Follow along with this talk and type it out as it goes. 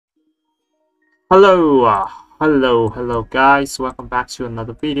Hello, hello guys, welcome back to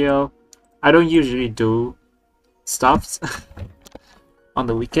another video. I don't usually do stuffs on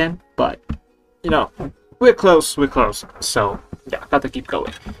the weekend, but you know, we're close, so yeah, gotta keep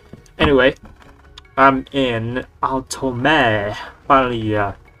going. Anyway, I'm in Autome. Finally,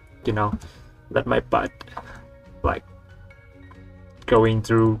 let my butt like going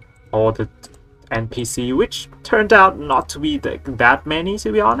through all the NPC, which turned out not to be that many,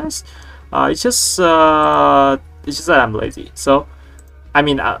 to be honest. It's just that I'm lazy. So, I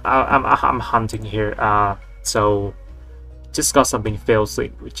mean, I'm hunting here. So just got something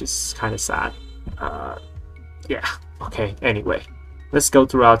failsing, which is kind of sad. Yeah. Okay. Anyway, let's go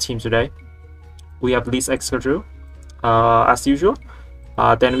through our team today. We have Least Excadrill, as usual.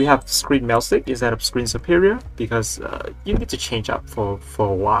 Then we have Screen Melstick instead of Screen Superior because you need to change up for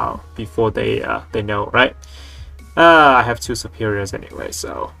a while before they know, right? I have two superiors anyway,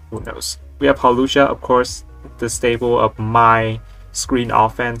 so who knows. We have Halusha, of course, the staple of my screen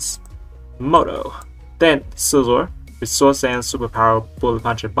offense. Moto. Then Scizor, with Sword Sand, Superpower, Bullet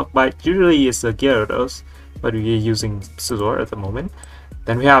Punch, and Bug Bite. Usually it's a Gyarados, but we're using Scizor at the moment.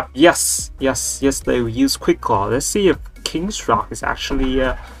 Then we have, yesterday we used Quick Claw. Let's see if King's Rock is actually,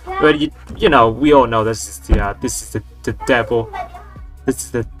 well, you know, we all know this is the devil. This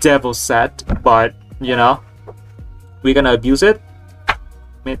is the devil set, but, you know, we're gonna abuse it.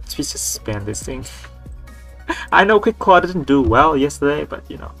 Man, we just spam this thing. I know Quick Claw didn't do well yesterday, but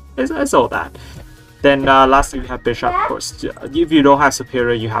you know, it's all that. Then lastly we have Bishop, of course. If you don't have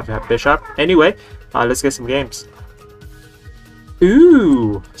Superior, you have to have Bishop. Anyway, let's get some games.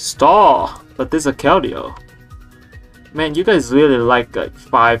 Ooh, Star, but this is a Keldeo. Man, you guys really like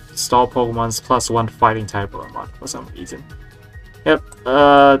 5 Star Pokemons plus 1 Fighting type Pokemon for some reason. Yep,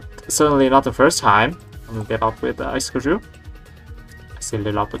 certainly not the first time. I'm gonna get off with Excadrill. I still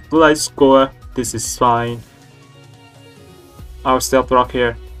lit up with Gliscor. This is fine. Our Stealth Rock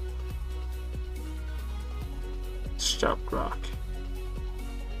here. Stealth Rock.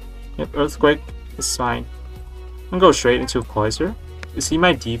 Yep, Earthquake is fine. I'm gonna go straight into Cloyster. Is he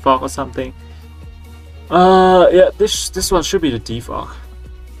my defog or something? Yeah, this one should be the defog.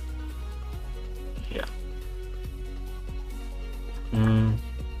 Yeah.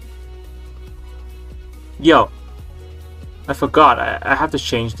 Yo, I forgot. I have to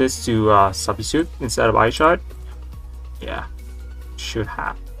change this to Substitute instead of Ice Shard. Yeah, should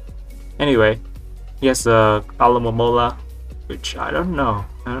have. Anyway, he has Alamomola, which I don't know.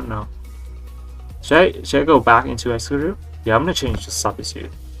 Should I go back into Excadrill? Yeah, I'm gonna change to Substitute.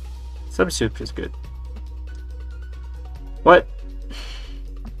 Substitute is good. What?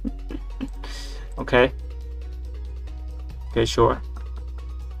 Okay. Okay, sure.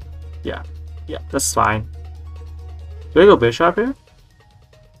 Yeah, that's fine. Do I go Bishop here?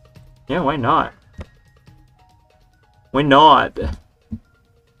 Yeah, why not? Why not?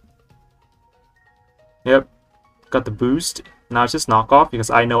 Yep, got the boost. Now it's just knock off because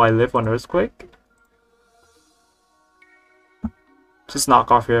I know I live on Earthquake. Just knock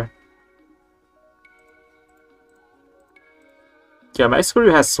off here. Yeah, my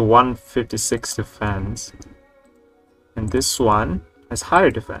Excadrill has 156 defense. And this one has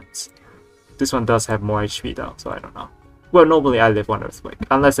higher defense. This one does have more HP though, so I don't know. Well, normally I live on Earthquake,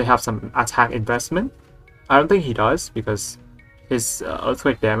 unless they have some attack investment. I don't think he does, because his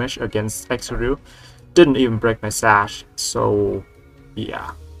Earthquake damage against Excadrill didn't even break my Sash, so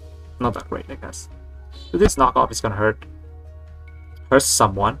yeah, not that great, I guess. So this knockoff is gonna hurt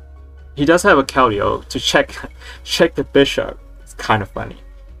someone. He does have a Keldeo to check the Bishop. It's kind of funny.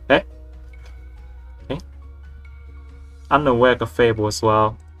 Okay. Unaware of Fable as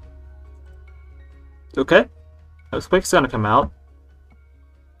well. Okay, Earthquake's gonna come out.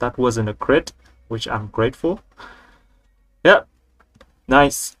 That wasn't a crit, which I'm grateful. Yep,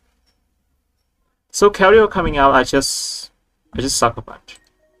 nice. So Keldeo coming out, I just suck a bunch.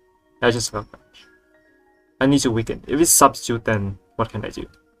 I need to weaken. If it's Substitute, then what can I do?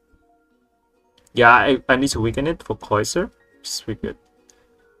 Yeah, I need to weaken it for Cloyster, which is pretty good.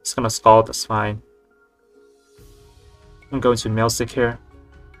 It's gonna Scald, that's fine. I'm going to Melstick here.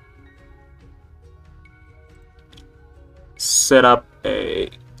 Set up a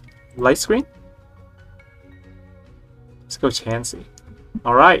light screen. Let's go Chansey.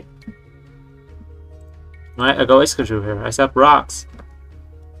 Alright. Alright, I go Excadrill here. I set up Rocks.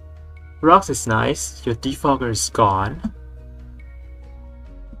 Rocks is nice. Your defogger is gone.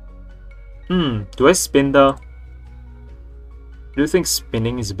 Do I spin though? Do you think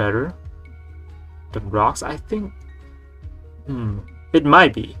spinning is better than Rocks? I think it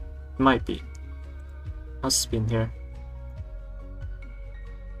might be. I'll spin here.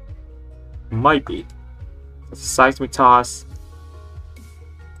 Might be. Seismic toss.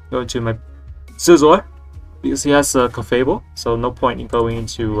 Go into my Scizor because he has a Clefable, so no point in going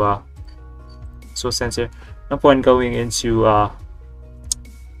into Sword Sense here. No point in going into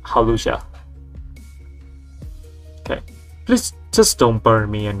Hawlucha. Okay, please just don't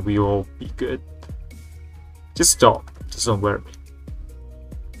burn me and we will be good. Just don't burn me.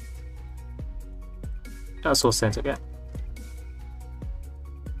 Sword Sense again.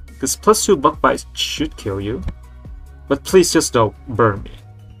 Because +2 Bug Bite should kill you. But please just don't burn me.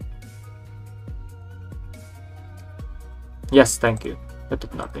 Yes, thank you. That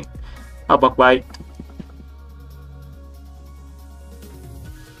did nothing. Bug Bite.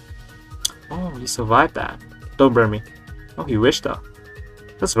 Oh, he survived that. Don't burn me. Oh, he wished though.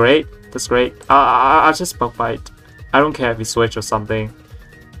 That's great. That's great. I'll just Bug Bite. I don't care if he switch or something.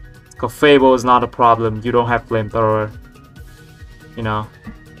 Clefable is not a problem. You don't have Flamethrower. You know.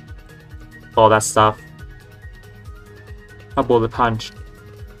 All that stuff. A Bullet Punch.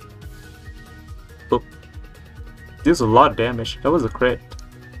 Boop. Deals a lot of damage. That was a crit.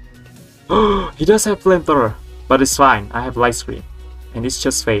 He does have Flamethrower. But it's fine. I have Light Screen. And it's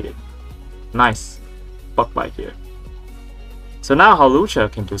just faded. Nice. Bug Bite here. So now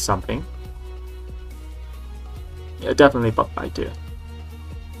Hawlucha can do something. Yeah, definitely Bug Bite too.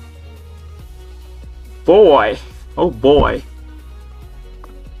 Boy! Oh boy!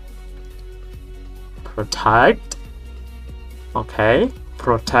 Protect. Okay.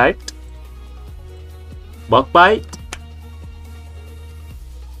 Protect. Bug Bite.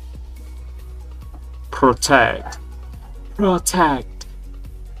 Protect. Protect.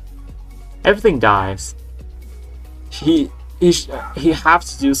 Everything dies. He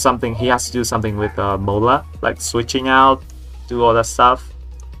has to do something. He has to do something with Mola, like switching out, do all that stuff.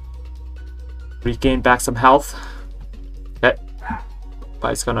 Regain back some health. Okay.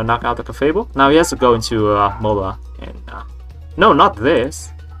 But it's gonna knock out the Clefable. Now he has to go into Mola and no, not this.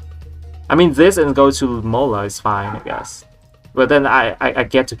 I mean this and go to Mola is fine, I guess. But then I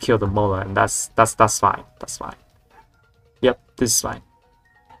get to kill the Mola and that's fine. That's fine. Yep, this is fine.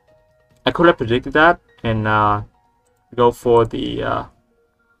 I could have predicted that and go for the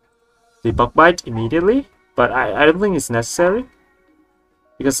Bug Bite immediately, but I don't think it's necessary.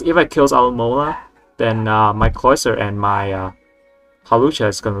 Because if I kills out Mola, then my Cloyster and my Hawlucha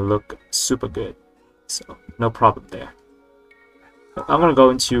is gonna look super good. So no problem there. I'm gonna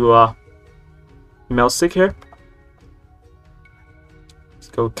go into Melsick here. Let's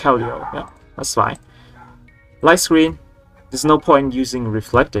go Keldeo. Yeah, that's fine. Light Screen. There's no point in using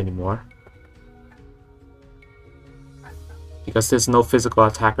Reflect anymore. Because there's no physical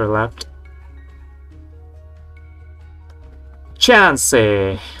attacker left.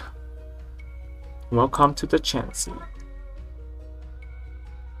 Chansey! Welcome to the Chansey.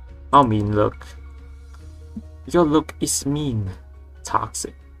 How mean look. Your look is mean.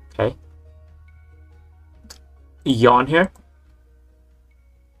 Toxic. Okay. Yawn here.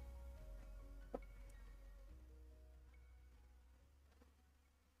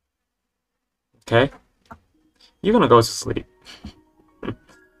 Okay. You're gonna go to sleep.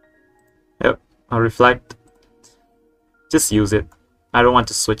 Yep. I'll Reflect. Just use it. I don't want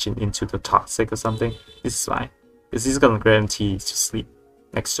to switch it into the Toxic or something. This is fine. Because he's gonna guarantee to sleep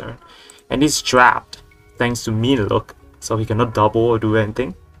next turn. And he's trapped thanks to mean look. So he cannot double or do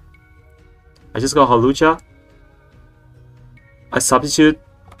anything. I just got Hawlucha. I substitute.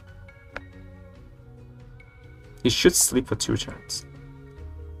 He should sleep for 2 turns.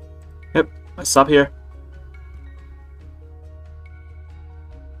 Yep, I sub here.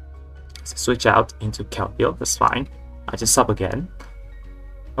 Switch out into Keldeo, that's fine. I just sub again.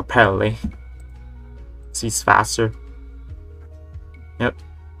 Apparently. So he's faster. Yep.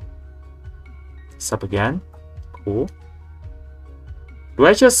 Sub again. Cool. Do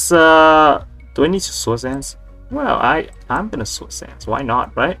I just do I need to Sword Dance? Well, I'm gonna Sword Dance. Why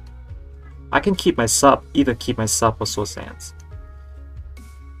not, right? I can keep my sub, either keep my sub or Sword Dance.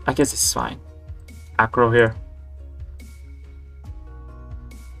 I guess it's fine. Acro here.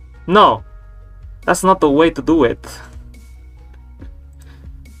 No! That's not the way to do it.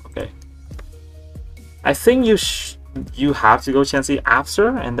 Okay. I think you have to go Chansey after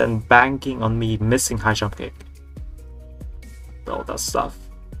and then banking on me missing high jump kick. All that stuff.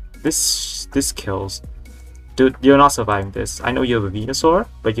 This kills. Dude, you're not surviving this. I know you have a Venusaur,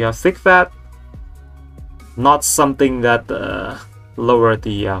 but you have Thick Fat. Not something that lower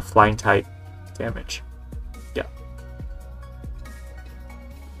the flying type damage. Yeah.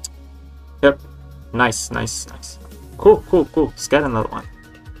 Yep. Nice, nice, nice. Cool, cool, cool. Let's get another one.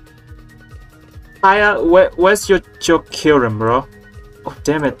 Aya, where's your Kyurem, bro? Oh,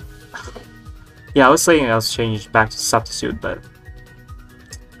 damn it. Yeah, I was saying I was changed back to substitute, but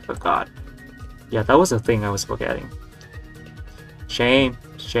I forgot. Yeah, that was the thing I was forgetting. Shame,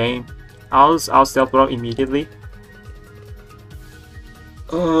 shame. I'll stealth rock immediately.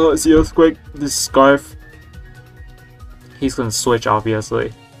 Oh, it's the earthquake. This scarf. He's gonna switch,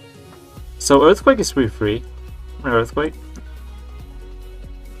 obviously. So earthquake is pretty free. Earthquake.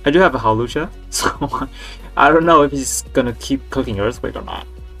 I do have a Halucha, so I don't know if he's gonna keep cooking earthquake or not.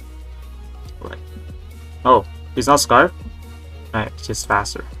 Right. Oh, he's not scarf? Alright, just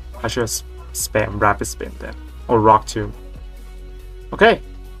faster. I should have spam rapid spin then. Or rock tomb. Okay.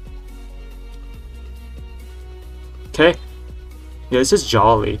 Okay. Yeah, this is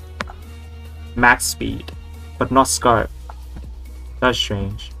jolly. Max speed, but not scarf. That's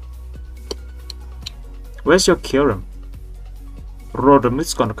strange. Where's your Kyurem? Rotom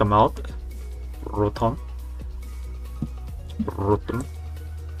is gonna come out. Rotom.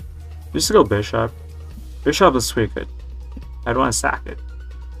 Just go Bishop. Bishop is pretty good. I don't want to sack it.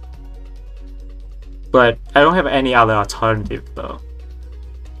 But I don't have any other alternative though.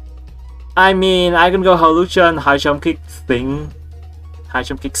 I mean, I can go Halucha and high jump kick thing. High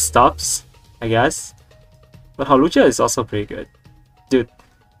jump kick stops, I guess. But Halucha is also pretty good. Dude.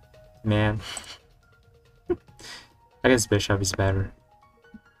 Man. I guess Bishop is better.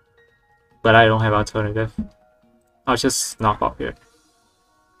 But I don't have alternative. I'll just knock off here.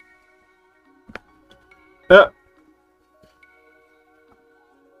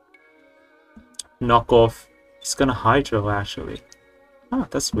 Knock off. It's gonna Hydro actually. Oh,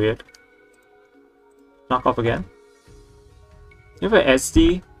 that's weird. Knock off again. If I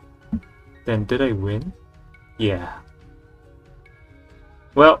SD, then did I win? Yeah.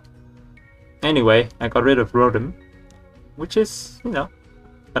 Well, anyway, I got rid of Rotom, which is, you know,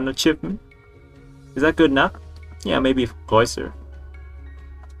 an achievement. Is that good enough? Yeah, maybe Cloyster.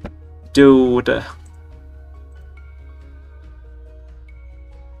 Dude.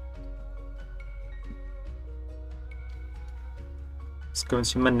 Let's go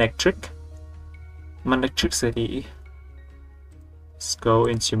into Manectric. Manectric City. Let's go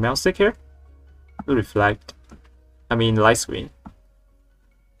into Melstick here. Reflect. I mean, light screen.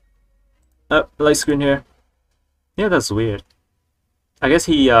 Light screen here. Yeah, that's weird. I guess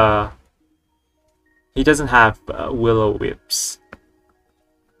he doesn't have Willow Whips.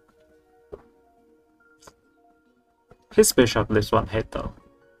 His Bishop lives one hit though.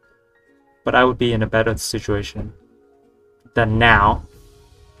 But I would be in a better situation than now.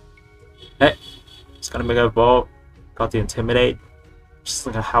 Hey, it's gonna make a evolve. Got the Intimidate. Just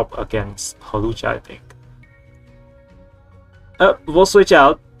gonna help against Halucha, I think. We'll switch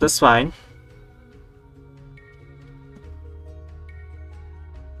out. That's fine.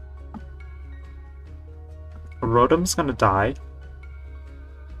 Rotom's gonna die.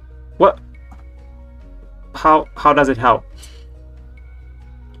 What? How does it help?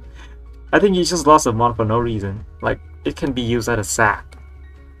 I think you just lost a mon for no reason. Like, it can be used as a sack.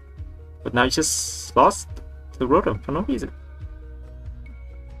 But now you just lost the Rotom for no reason.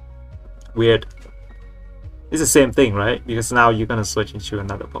 Weird. It's the same thing, right? Because now you're gonna switch into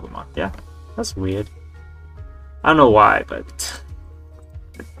another Pokemon. Yeah, that's weird. I don't know why, but...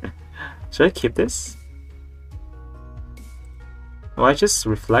 Should I keep this? Well, I just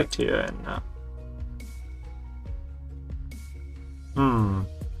reflect here and...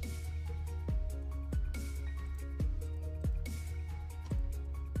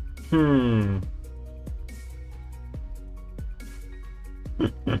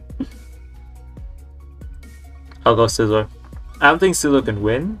 I'll go Scizor. I don't think Scizor can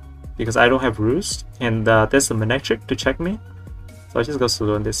win because I don't have Roost, and there's a Manectric to check me. So I just go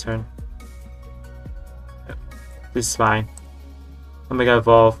Scizor on this turn. This is fine. Omega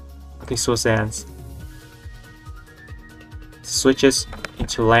Evolve. Okay, Soul Sands. Switches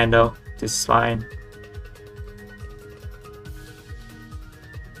into Lando. This is fine.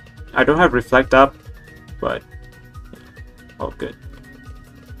 I don't have Reflect up, but all good.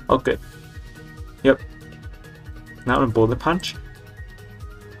 All good. Yep. Now in Bullet Punch.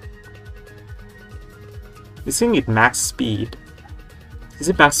 This thing is max speed. Is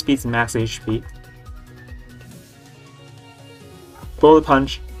it max speed and max HP? Bullet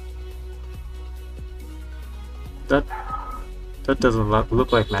Punch. That doesn't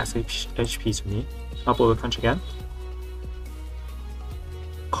look like max HP to me. I'll Bullet Punch again.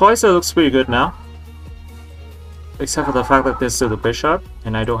 Cloyster looks pretty good now. Except for the fact that there's still the Bishop,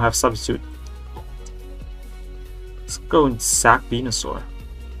 and I don't have Substitute. Let's go and sack Venusaur,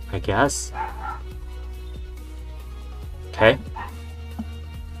 I guess. Okay.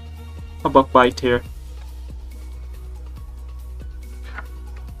 A Bug Bite here.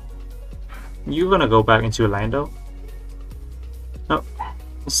 You gonna go back into Orlando? No.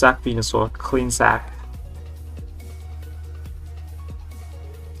 Sack Venusaur. Clean sack.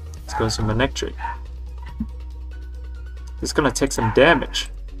 Let's go to Manectric. It's gonna take some damage,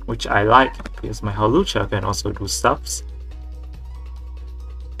 which I like because my Hawlucha can also do stuffs.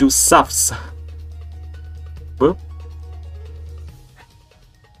 Boop.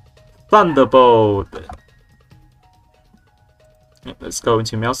 Thunderbolt. Let's go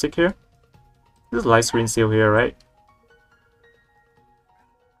into Melsic here. This light screen still here, right?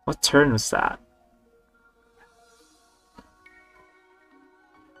 What turn was that?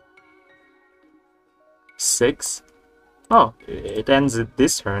 Six? Oh, it ends at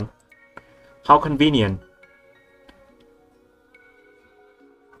this turn. How convenient.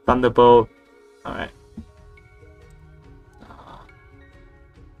 Thunderbolt. Alright.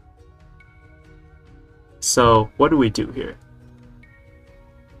 So, what do we do here?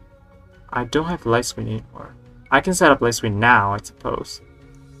 I don't have light screen anymore. I can set up light screen now, I suppose.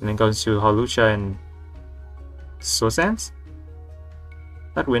 And then go to Hawlucha and Swordsdance?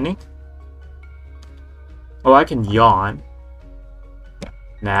 That winning? Oh, I can yawn.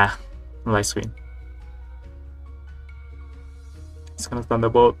 Nah, light screen. It's gonna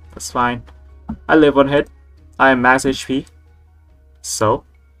Thunderbolt, that's fine. I live one hit. I am max HP. So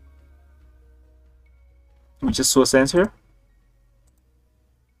we just Swordsdance here.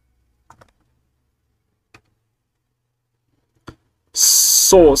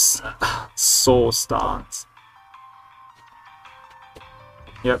 Soul Stance.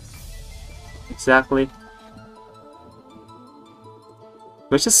 Yep. Exactly.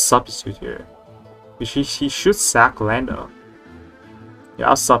 Let's just substitute here. He should sack Lando. Yeah,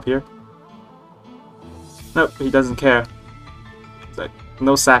 I'll sub here. Nope, he doesn't care. It's like,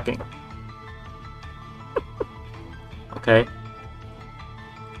 no sacking. Okay.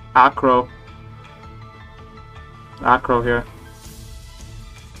 Acro here.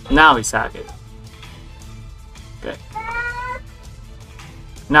 Now he sack it. Okay.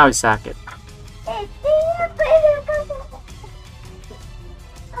 Now he sack it.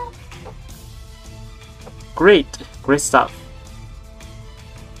 Great stuff.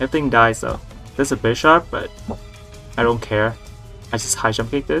 Everything dies though. There's a Bisharp, but I don't care. I just high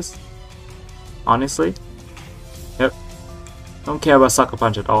jump kick this. Honestly. Yep. Don't care about Sucker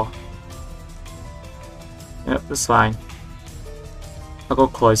Punch at all. Yep, that's fine. I'll go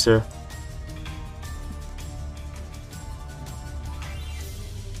Cloyster.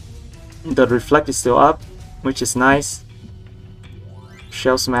 The Reflect is still up, which is nice.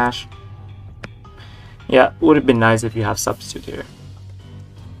 Shell Smash. Yeah, would have been nice if you have Substitute here.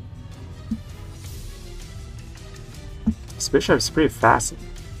 This Bisharp is pretty fast,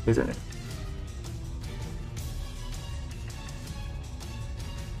 isn't it?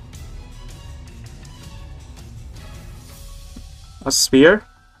 A Spear?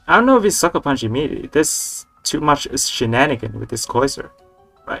 I don't know if it's Sucker Punch immediately. There's too much shenanigan with this Cloyster.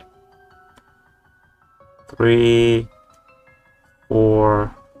 Right. 3,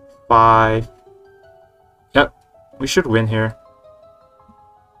 4, 5. Yep, we should win here.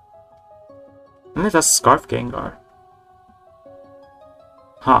 Unless that's Scarf Gengar.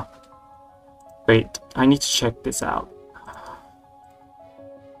 Huh. Wait, I need to check this out.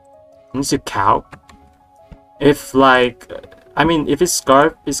 I need to cow. If like, I mean, if it's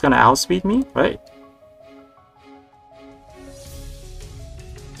Scarf, it's gonna outspeed me, right?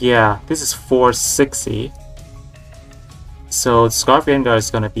 Yeah, this is 460. So Scarf Gengar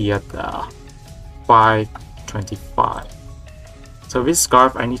is gonna be at 525. So if it's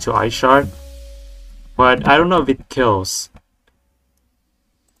Scarf, I need to Ice Shard. But I don't know if it kills.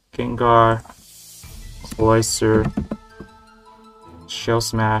 Gengar, Cloyster, Shell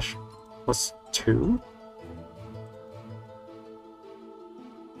Smash, plus 2?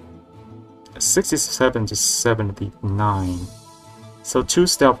 67 to 79. So 2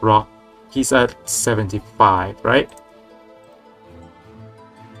 Stealth Rock, he's at 75, right?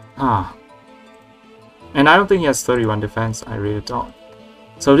 Ah. And I don't think he has 31 defense, I really don't.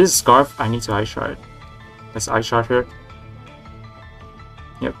 So this Scarf, I need to Ice Shard. Let's Ice Shard here.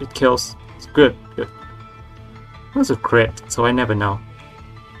 Yep, it kills. It's good, good. It was a crit, so I never know.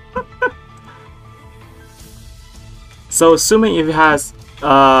 So assuming if it has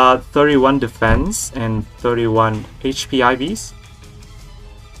 31 defense and 31 HP IVs.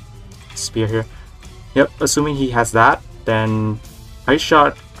 Spear here. Yep, assuming he has that, then Ice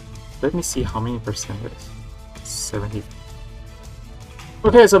Shard. Let me see how many percent it is. 70.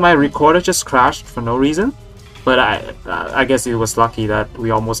 Okay, so my recorder just crashed for no reason, but I guess it was lucky that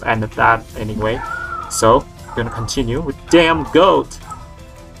we almost ended that anyway. So we're gonna continue with damn goat.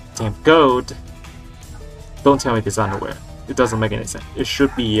 damn gold. Don't tell me this underwear. It doesn't make any sense. It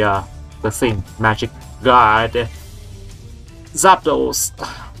should be the thing. Magic God. Zapdos.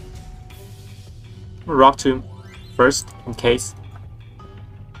 Rock Tomb first, in case.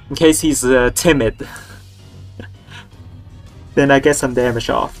 In case he's timid. Then I get some damage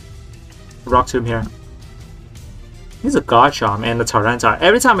off. Rock Tomb here. He's a Garchomp and a Tyranitar.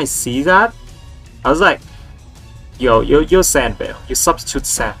 Every time I see that, I was like, yo, you're Sandvale. You substitute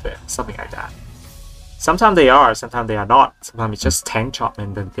Sandvale. Something like that. Sometimes they are, sometimes they are not. Sometimes it's just Tank Chomp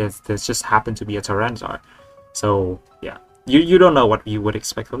and then there's just happen to be a Tyranitar. So, yeah. You don't know what you would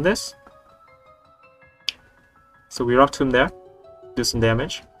expect from this. So we Rock Tomb there. Do some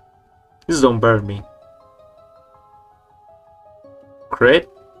damage. Just don't burn me. Crit?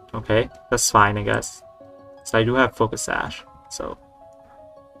 Okay, that's fine, I guess. So I do have Focus Sash, so...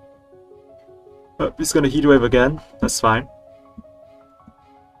 Oh, he's gonna Heat Wave again. That's fine.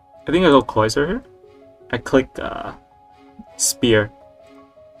 I think I go Cloyster here. I click Spear.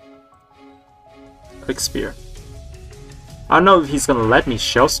 Click Spear. I don't know if he's gonna let me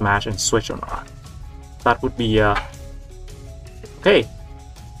Shell Smash and switch or not. That would be okay.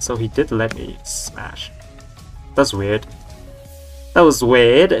 So he did let me smash. That's weird. That was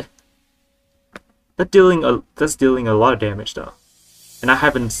weird. That's dealing a lot of damage though, and I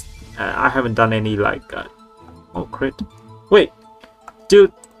haven't done any like oh crit. Wait,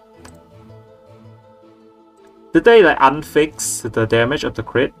 dude, did they like unfix the damage of the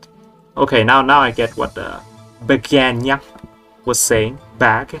crit? Okay, now I get what the Beganya was saying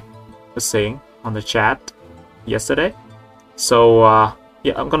on the chat yesterday. So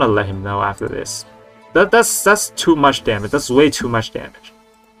yeah, I'm gonna let him know after this. That's too much damage. That's way too much damage.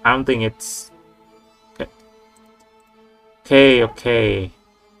 I don't think it's okay.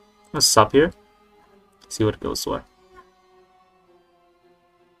 Let's sub here. See what goes for.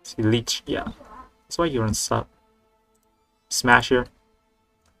 See Leech, yeah. That's why you're on sub. Smash here.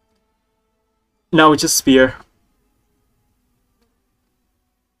 No, just Spear.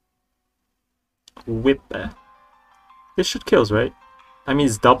 Whip there. This should kills, right? I mean,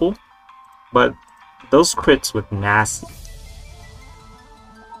 it's double, but those crits were nasty.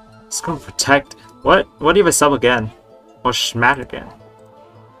 It's gonna protect. What if I sub again? Or smash again?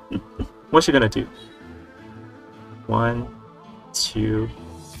 What's she gonna do? 1, 2.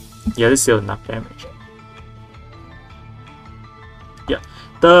 Yeah, this is still enough damage. Yeah,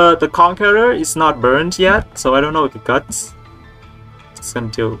 the Conqueror is not burned yet, so I don't know if it guts. It's gonna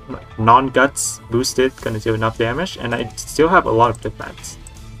do non-guts boosted, gonna do enough damage, and I still have a lot of defense.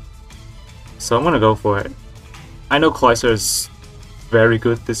 So I'm gonna go for it. I know Cloyster is very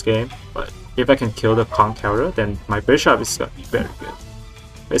good this game, but if I can kill the Conqueror, then my Bishop is gonna be very good.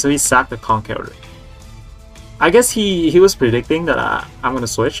 Okay, so he sacked the Conqueror. I guess he was predicting that I'm gonna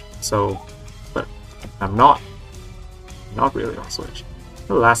switch, so, but I'm not. Not really gonna switch.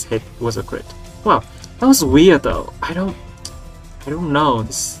 The last hit was a crit. Wow, that was weird though. I don't know.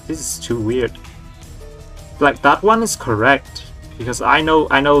 This is too weird. Like that one is correct because I know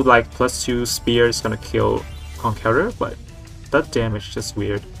like +2 Spear is gonna kill Conqueror, but that damage is just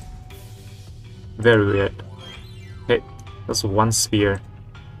weird. Very weird. Okay, that's 1 Spear.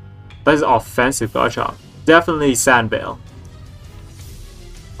 That is offensive Garchomp. Definitely Sandvale.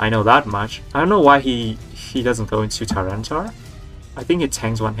 I know that much. I don't know why he doesn't go into Tyranitar. I think it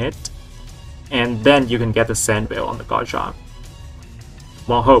tanks 1 hit. And then you can get the Sandvale on the Garchomp.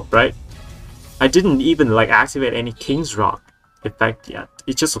 More hope, right? I didn't even like activate any King's Rock effect yet.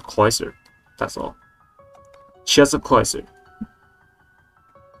 It's just a Cloyster. That's all. Just a Cloyster.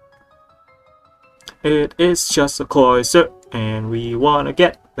 It is just a Cloyster, and we wanna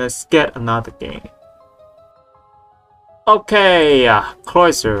let's get another game. Okay,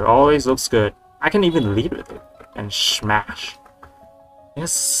 Cloyster always looks good. I can even lead with it and smash.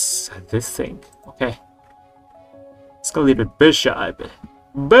 Yes, this thing. Okay, let's go lead with Bishop.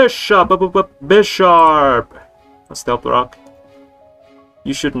 Bishop. Stealth Rock.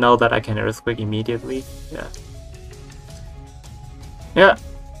 You should know that I can Earthquake immediately. Yeah. Yeah.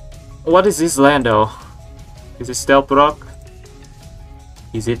 What is this Lando? Is it Stealth Rock?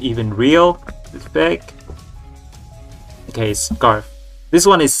 Is it even real? Is it fake? Okay, Scarf. This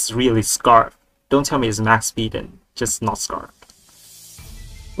one is really Scarf. Don't tell me it's max speed and just not Scarf.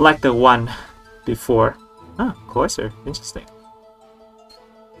 Like the one before. Ah, Cloyster. Interesting.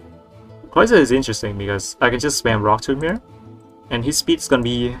 Cloyster is interesting because I can just spam Rock Tomb here, and his speed is gonna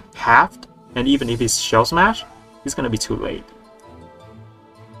be halved, and even if he's Shell Smash, he's gonna be too late.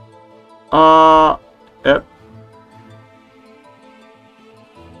 Yep.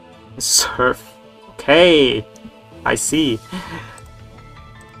 Surf. Okay, I see.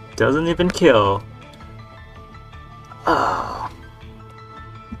 doesn't even kill.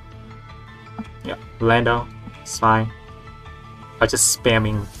 Yeah, Lando, it's fine. I'm just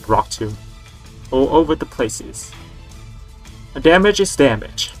spamming Rock Tomb all over the places. Damage is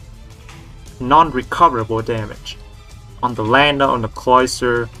damage. Non-recoverable damage. On the Lando, on the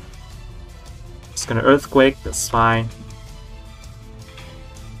Cloister. It's gonna Earthquake, that's fine.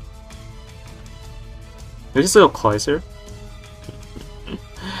 There's just a little Cloister.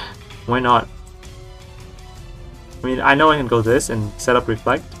 Why not? I mean, I know I can go this and set up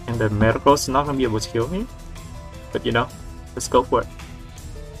Reflect, and the Metagross is not gonna be able to kill me. But you know, let's go for it.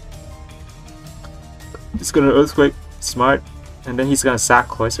 He's gonna Earthquake, smart, and then he's gonna sack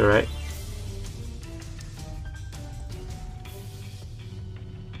Cloister, right?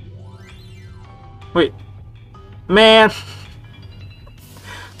 Wait, man!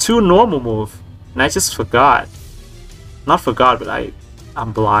 2 normal move, and I just forgot. Not forgot, but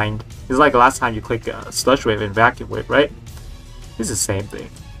I'm blind. It's like last time you click Sludge Wave and Vacuum Wave, right? It's the same thing.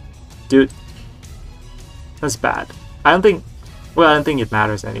 Dude, that's bad. I don't think it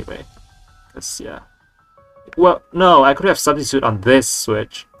matters anyway. Cause yeah. Well, no, I could have substitute on this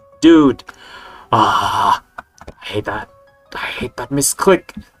switch. Dude! Ah, I hate that. I hate that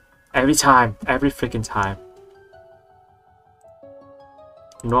misclick. Every time. Every freaking time.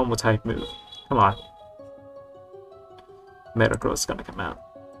 Normal type move. Come on. Metagross is gonna come out.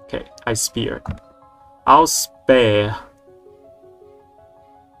 Okay, I Spear. I'll spare.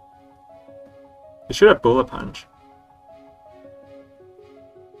 You should have Bullet Punch.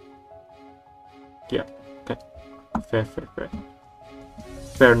 Yeah, okay. Fair.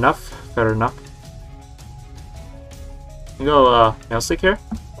 Fair enough, fair enough. You go, Nailstick here.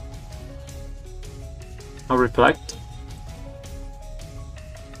 I'll Reflect.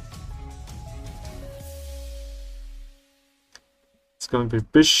 It's going to be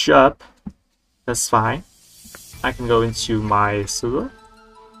Bishop. That's fine. I can go into my Sulu.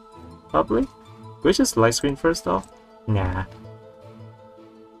 Probably. Which is Light Screen first though? Nah.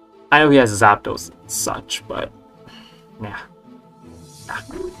 I know he has Zapdos and such, but nah.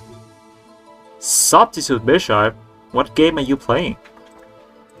 Substitute Bishop? What game are you playing?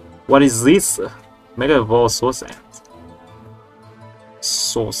 What is this? Mega Evolve Soul Sands.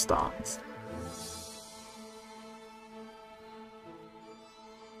 Soul Stars.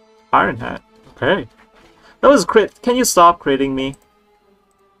 Iron Hat. Okay. That was crit. Can you stop critting me?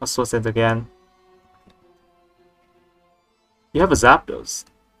 I'll Soul Sands again. You have a Zapdos.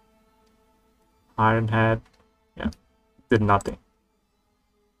 Iron Head. Yeah. Did nothing.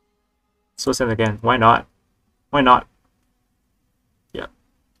 Soul Sands again. Why not? Why not? Yeah.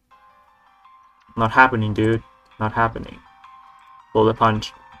 Not happening, dude. Not happening. Bullet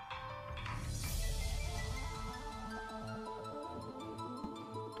Punch.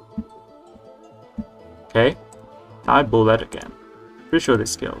 Okay. Now I Bullet again. Pretty sure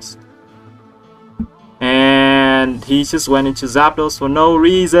this kills. And he just went into Zapdos for no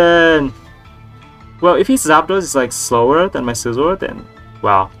reason. Well, if his Zapdos is like slower than my Scizor, then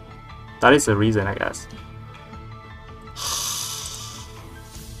wow. That is the reason, I guess.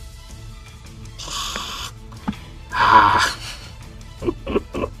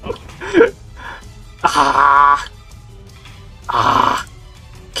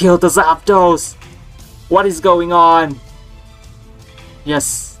 Kill the Zapdos! What is going on?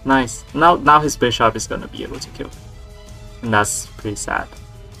 Yes, nice. Now his Bishop is gonna be able to kill. And that's pretty sad.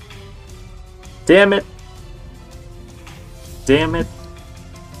 Damn it! Damn it!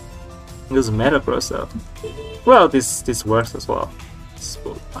 It was Metagross though. Well, this works as well. This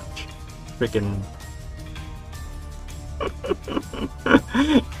Bullet Punch. Freaking.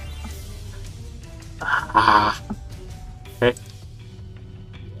 Okay.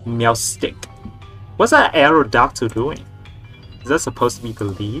 Meowstick. What's that Aerodactyl doing? Is that supposed to be the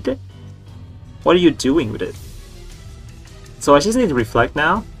lead? What are you doing with it? So I just need to Reflect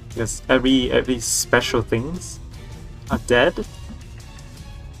now, because every special things are dead.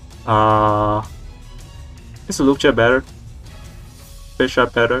 Is Lucha better?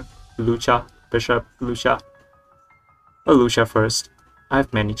 Bishop better? Lucha, Bishop, Lucha. Oh, Lucha first. I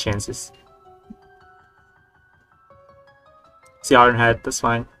have many chances. See Iron Head, that's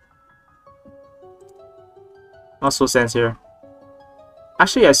fine. Not so sense here.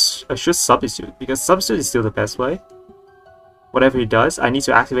 Actually, I should substitute, because substitute is still the best way. Whatever he does, I need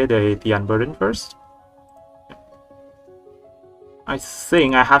to activate the Unburden first. I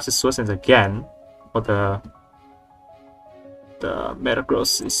think I have to Soul Sense again, or the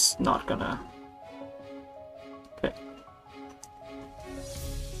Metagross is not gonna. Okay.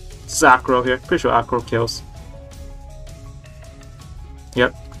 This is Acro here. Pretty sure Acro kills.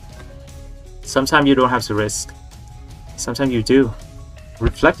 Yep. Sometimes you don't have to risk. Sometimes you do.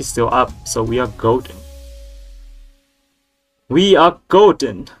 Reflect is still up, so we are golden. We are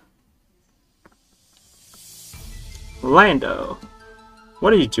golden. Lando,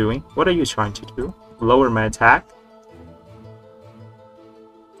 what are you doing? What are you trying to do? Lower my attack?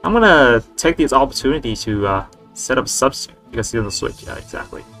 I'm gonna take this opportunity to set up substitute because he's on the switch. Yeah,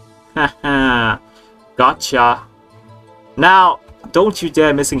 exactly. Haha, gotcha. Now, don't you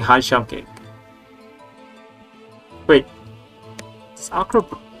dare missing high jump kick. Wait, is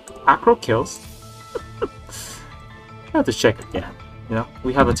acro kills? I have to check again. You know,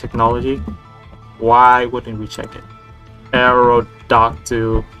 we have a technology. Why wouldn't we check it? Arrow dot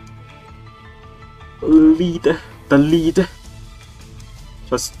to lead. The lead.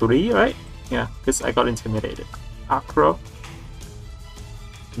 Just 3, right? Yeah, because I got intimidated. Acro.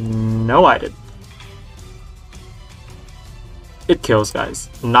 No, I didn't. It kills, guys.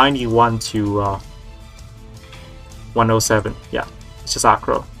 91 to 107. Yeah, it's just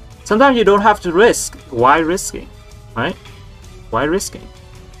acro. Sometimes you don't have to risk. Why risking? Right? Why risking?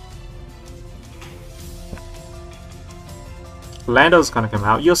 Lando's gonna come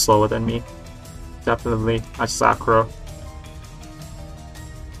out. You're slower than me. Definitely. I just acro.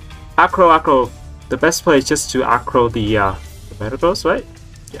 Acro. The best play is just to acro the Metagross, right?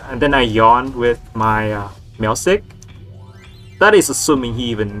 Yeah, and then I yawn with my Meowstic. That is assuming he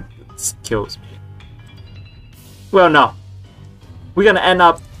even kills me. Well, no. We're gonna end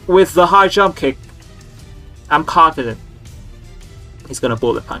up with the high jump kick. I'm confident. He's gonna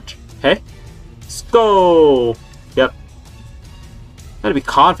bullet punch. Okay? Let's go! Yep. Gotta be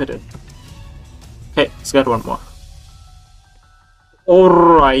confident. Okay, let's get one more.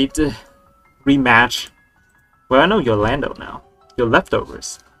 Alright. Rematch. Well, I know you're Lando now. You're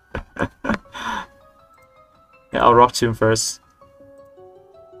leftovers. Yeah, I'll rock Tomb first.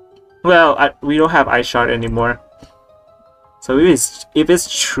 Well, we don't have Ice Shard anymore. So if it's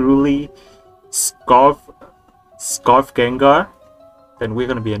truly Scarf Gengar, then we're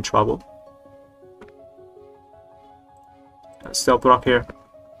gonna be in trouble. Stealth Rock here.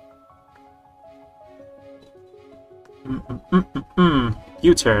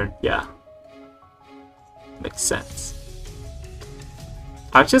 U-turn, yeah. Makes sense.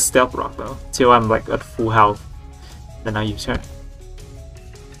 I'll just Stealth Rock though, till I'm like at full health. Then I U-turn.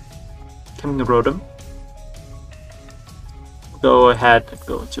 Coming to Rotom. Go ahead and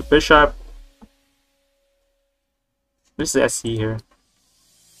go to Bishop. There's the SC here.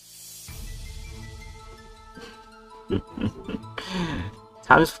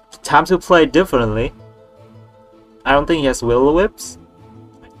 Time to play differently. I don't think he has Will-O-Wisps.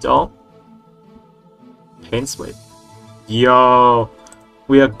 I don't. Pain Split. Yo,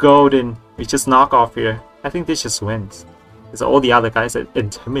 we are golden. We just knock off here. I think this just wins. Because all the other guys that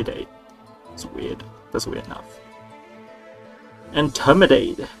intimidate. It's weird. That's weird enough.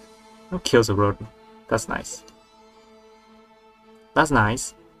 Intimidate. Who kills a rodent? That's nice. That's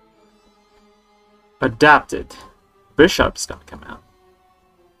nice. Adapted. Bishop's gonna come out.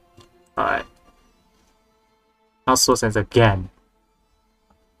 Alright. Now Soul Sense again.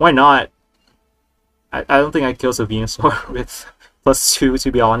 Why not? I don't think I kill a Venusaur with +2,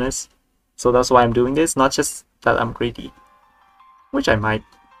 to be honest. So that's why I'm doing this. Not just that I'm greedy. Which I might.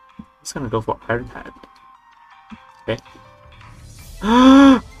 I'm just gonna go for Iron Head. Okay.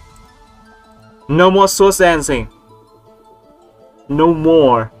 No more Soul Sensing. No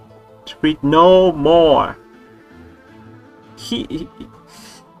more. Treat no more.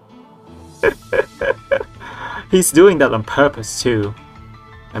 He's doing that on purpose too.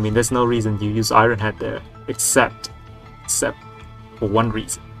 I mean, there's no reason you use Iron Head there, except for one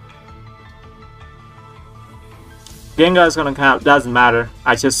reason. Gengar is gonna count. Doesn't matter.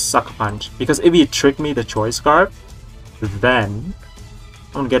 I just Sucker Punch because if you trick me the Choice Scarf, then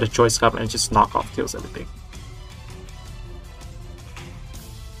I'm gonna get a Choice Scarf and just knock off kills everything.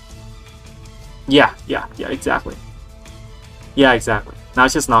 Yeah, exactly. Yeah, exactly. Now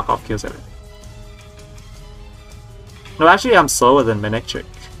it's just knock off kills everything. No, actually, I'm slower than Manectric.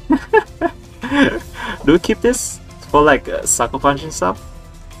 Do we keep this for like Sucker Punch and stuff?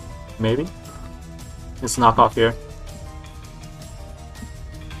 Maybe. Let's knock off here.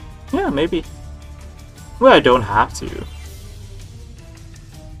 Yeah, maybe. Well, I don't have to.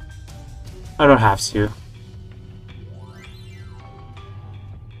 I don't have to.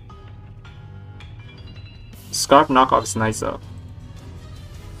 Scarf knockoff is nice though.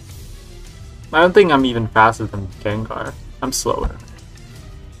 I don't think I'm even faster than Gengar. I'm slower.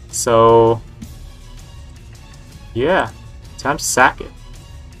 So yeah, time to sack it.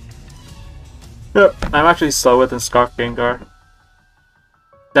 Yep, I'm actually slower than Scarf Gengar.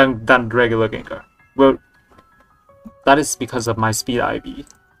 than regular Gengar. Well, that is because of my speed IV.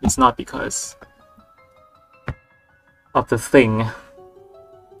 It's not because of the thing.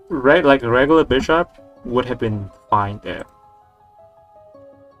 Right, like a regular Bishop would have been fine there.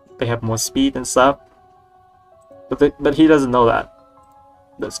 They have more speed and stuff. But he doesn't know that.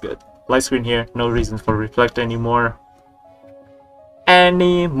 That's good. Light screen here, no reason for reflect anymore.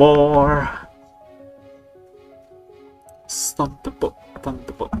 Thunderbolt.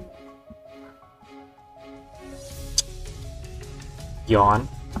 Yawn.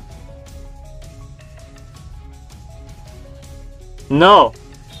 No!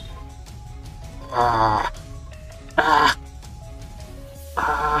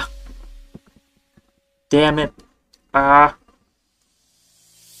 Damn it. A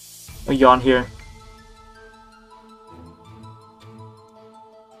yawn here.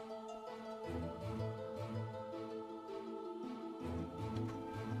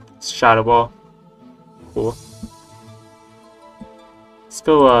 Shadow Ball. Cool. Let's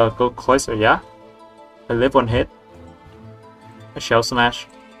go closer, yeah? I live one hit. A Shell Smash.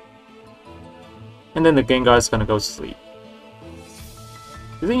 And then the Gengar is gonna go to sleep.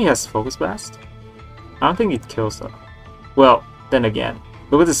 Do you think he has Focus Blast? I don't think it kills though. Well, then again,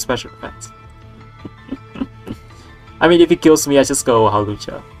 look at the special defense. I mean, if he kills me, I just go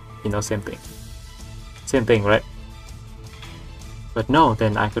Halucha. You know, same thing. Same thing, right? But no,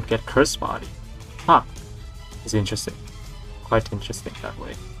 then I could get Curse Body. Huh. It's interesting. Quite interesting that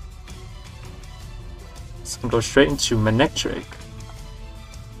way. So I can go straight into Manectric.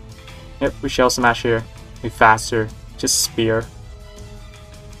 Yep, we Shell Smash here. Be faster. Just Spear.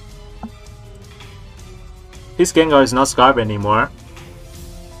 This Gengar is not Scarf anymore.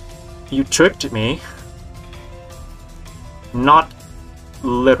 You tricked me. Not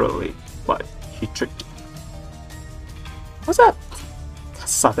literally, but he tricked me. What's that?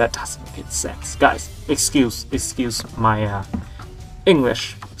 That doesn't make sense. Guys, excuse my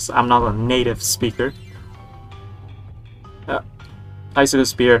English. So I'm not a native speaker. Icicle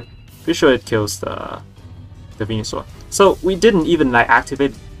Spear. Pretty sure it kills the Venusaur. So we didn't even like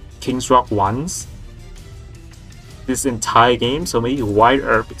activate King's Rock once this entire game, so maybe White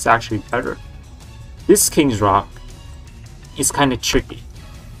Herb is actually better. This King's Rock is kind of tricky.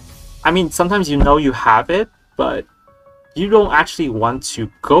 I mean, sometimes you know you have it, but you don't actually want to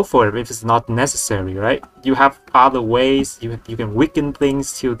go for it if it's not necessary, right? You have other ways, you can weaken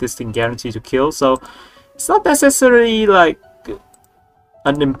things till this thing guaranteed to kill, so it's not necessarily like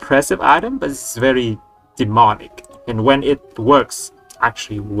an impressive item, but it's very demonic. And when it works,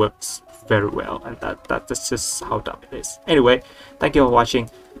 actually works very well, and that's just how dumb it is. Anyway, thank you for watching.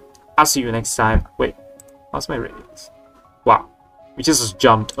 I'll see you next time. Wait, how's my ratings? Wow, we just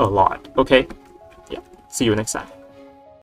jumped a lot. Okay, yeah, see you next time.